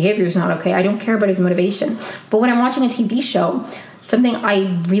day his behavior is not okay. I don't care about his motivation. But when I'm watching a TV show, something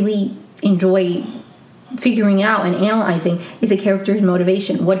I really enjoy figuring out and analyzing is a character's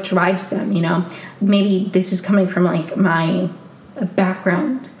motivation. What drives them, you know? Maybe this is coming from like my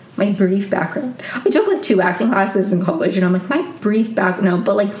background, my brief background. I took like 2 acting classes in college, and I'm like, my brief background,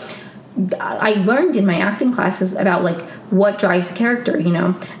 but like I learned in my acting classes about like what drives a character, you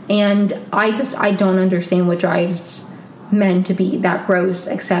know, and I don't understand what drives men to be that gross,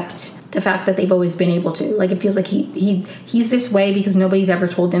 except the fact that they've always been able to. Like, it feels like he's this way because nobody's ever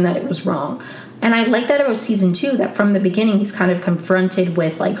told him that it was wrong. And I like that about season 2, that from the beginning he's kind of confronted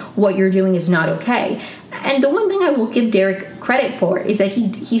with like what you're doing is not okay. And the one thing I will give Derek credit for is that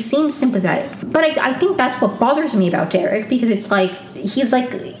he seems sympathetic. But I think that's what bothers me about Derek, because it's like he's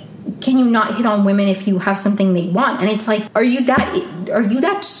like, can you not hit on women if you have something they want? And it's like, are you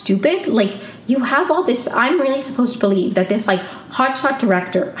that stupid? Like, you have all this. I'm really supposed to believe that this like hotshot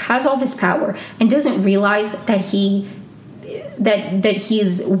director has all this power and doesn't realize that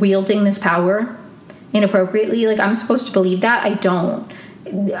he's wielding this power inappropriately. Like, I'm supposed to believe that. I don't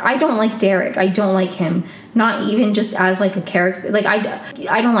like Derek. I don't like him. Not even just as like a character. Like, I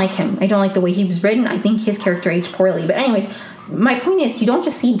don't like him. I don't like the way he was written. I think his character aged poorly. But anyways, my point is, you don't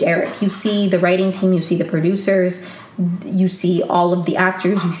just see Derek. You see the writing team, you see the producers, you see all of the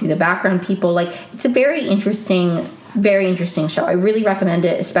actors, you see the background people. Like, it's a very interesting show. I really recommend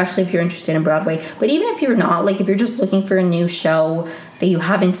it, especially if you're interested in Broadway. But even if you're not, like if you're just looking for a new show that you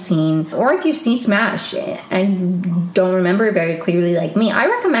haven't seen, or if you've seen SMASH and don't remember it very clearly like me, I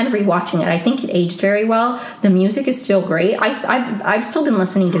recommend rewatching it. I think it aged very well. The music is still great. I've still been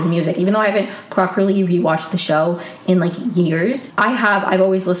listening to the music, even though I haven't properly rewatched the show in like years. I've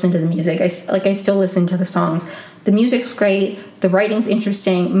always listened to the music. I still listen to the songs. The music's great. The writing's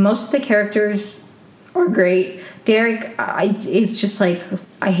interesting. Most of the characters are great. Derek, it's just like,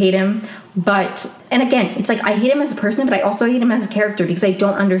 I hate him. But, and again, it's like I hate him as a person, but I also hate him as a character because I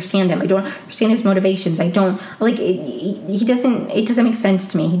don't understand him. I don't understand his motivations. I don't, like, it doesn't make sense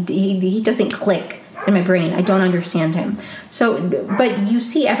to me. He doesn't click in my brain. I don't understand him. So, but you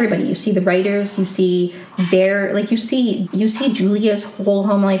see everybody. You see the writers. You see you see Julia's whole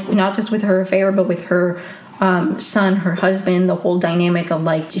home life, not just with her affair, but with her son, her husband, the whole dynamic of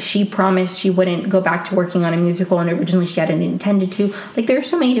like, she promised she wouldn't go back to working on a musical and originally she hadn't intended to. Like, there's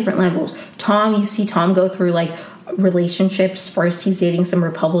so many different levels. You see Tom go through like relationships. First he's dating some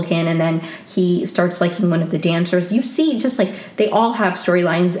Republican and then he starts liking one of the dancers. You see just like they all have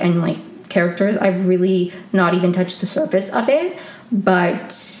storylines and like characters. I've really not even touched the surface of it,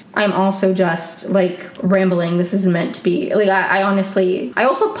 but I'm also just like rambling. This isn't meant to be like, I honestly, I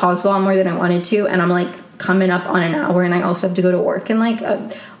also paused a lot more than I wanted to, and I'm like coming up on an hour, and I also have to go to work in like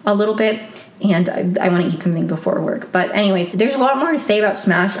a little bit, and I want to eat something before work. But anyways, there's a lot more to say about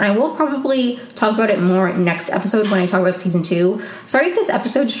SMASH, and I will probably talk about it more next episode when I talk about season 2. Sorry if this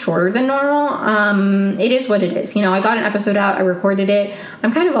episode's shorter than normal. It is what it is. You know, I got an episode out, I recorded it.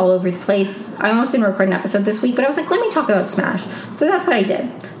 I'm kind of all over the place. I almost didn't record an episode this week, but I was like, let me talk about SMASH. So that's what I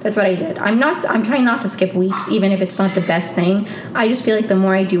did. I'm trying not to skip weeks, even if it's not the best thing. I just feel like the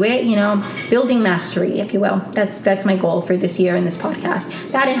more I do it, you know, building mastery, if you will. That's my goal for this year in this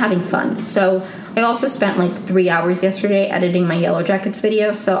podcast. That and having fun. So I also spent like 3 hours yesterday editing my Yellow Jackets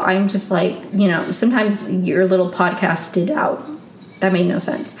video. So I'm just like, you know, sometimes your little podcast did out. That made no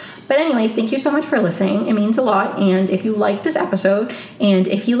sense. But anyways, thank you so much for listening. It means a lot. And if you like this episode, and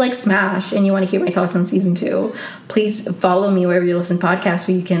if you like SMASH and you want to hear my thoughts on season 2, please follow me wherever you listen to podcasts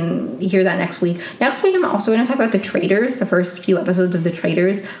so you can hear that next week. Next week, I'm also going to talk about The Traitors. The first few episodes of The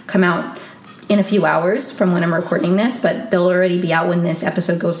Traitors come out in a few hours from when I'm recording this, but they'll already be out when this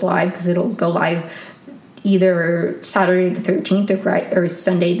episode goes live, because it'll go live either Saturday the 13th or Friday or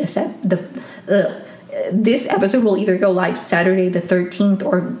Sunday this episode will either go live Saturday the 13th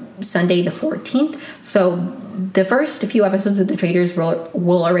or Sunday the 14th. So the first few episodes of The Traitors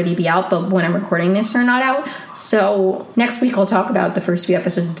will already be out, but when I'm recording this, they're not out. So next week I'll talk about the first few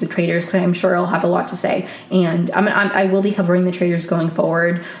episodes of The Traitors, because I'm sure I'll have a lot to say. And I will be covering The Traitors going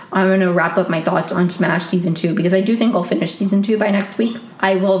forward. I'm going to wrap up my thoughts on SMASH Season 2, because I do think I'll finish Season 2 by next week.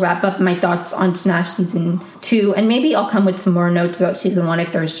 I will wrap up my thoughts on SMASH Season 2, and maybe I'll come with some more notes about Season 1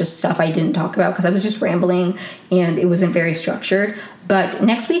 if there's just stuff I didn't talk about, because I was just rambling and it wasn't very structured. But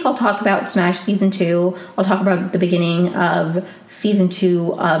next week I'll talk about SMASH Season 2. I'll talk about the beginning of Season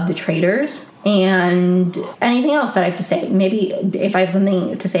 2 of The Traitors, and anything else that I have to say. Maybe if I have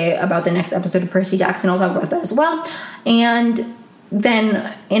something to say about the next episode of Percy Jackson, I'll talk about that as well. And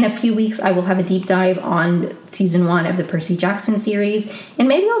then in a few weeks, I will have a deep dive on Season 1 of the Percy Jackson series, and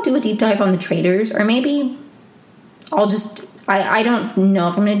maybe I'll do a deep dive on The Traitors, or maybe I'll just... I don't know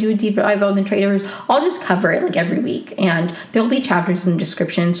if I'm going to do a deep dive on The Traitors. I'll just cover it like every week, and there'll be chapters in the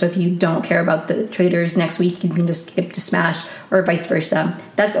description, so if you don't care about The Traitors next week, you can just skip to SMASH, or vice versa.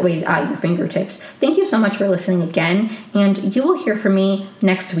 That's always at your fingertips. Thank you so much for listening again, and you will hear from me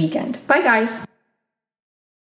next weekend. Bye, guys!